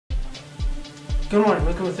Good morning,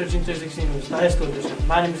 welcome to 1336 News, the high school edition.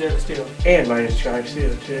 My name is Eric Castillo. And my name is Sky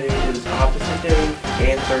Castillo. Today is opposite day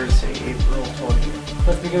and Thursday, April 20th.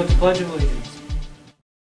 Let's begin with the Pledge of Allegiance.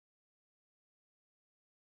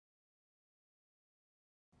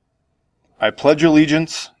 I pledge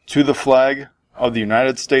allegiance to the flag of the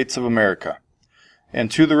United States of America,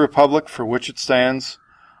 and to the republic for which it stands,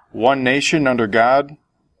 one nation under God,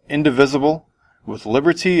 indivisible, with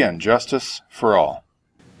liberty and justice for all.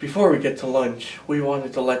 Before we get to lunch, we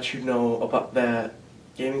wanted to let you know about that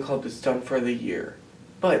gaming club is done for the year,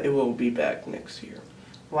 but it will be back next year.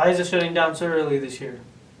 Why is it shutting down so early this year?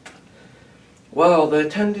 Well, the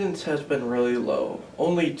attendance has been really low.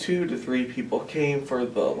 Only 2 to 3 people came for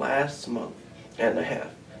the last month and a half.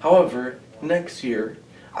 However, next year,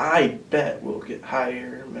 I bet we'll get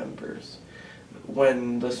higher members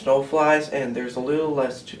when the snow flies and there's a little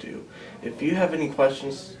less to do. If you have any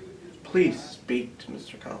questions, please speak to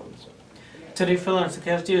Mr. Collins. Today for lunch, the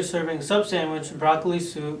cafeteria is serving sub sandwich, broccoli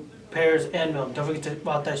soup, pears, and milk. Don't forget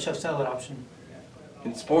about that chef salad option.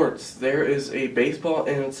 In sports, there is a baseball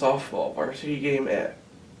and softball varsity game at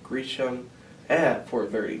Gresham at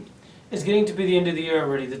 4:30. It's getting to be the end of the year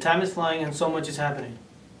already. The time is flying and so much is happening.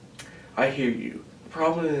 I hear you. The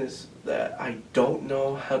problem is that I don't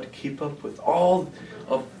know how to keep up with all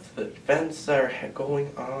of the events that are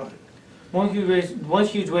going on. One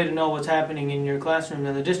huge way to know what's happening in your classroom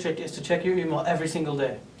and the district is to check your email every single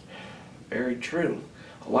day. Very true.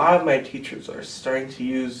 A lot of my teachers are starting to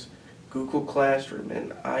use Google Classroom,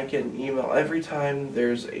 and I get an email every time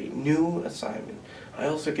there's a new assignment. I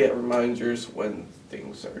also get reminders when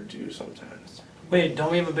things are due sometimes. Wait,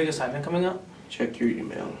 don't we have a big assignment coming up? Check your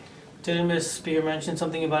email. Didn't Miss Spear mention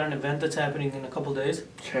something about an event that's happening in a couple days?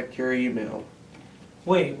 Check your email.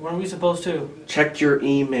 Wait, weren't we supposed to? Check your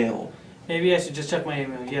email. Maybe I should just check my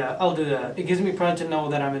email. Yeah, I'll do that. It gives me pride to know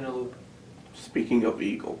that I'm in the loop. Speaking of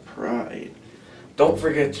Eagle Pride, don't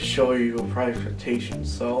forget to show your presentation.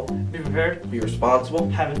 So, Be prepared, be responsible,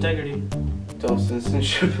 have integrity, develop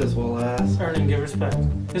citizenship, as well as earn and give respect.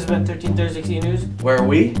 This has been 1336 News. where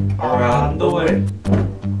we are on the way.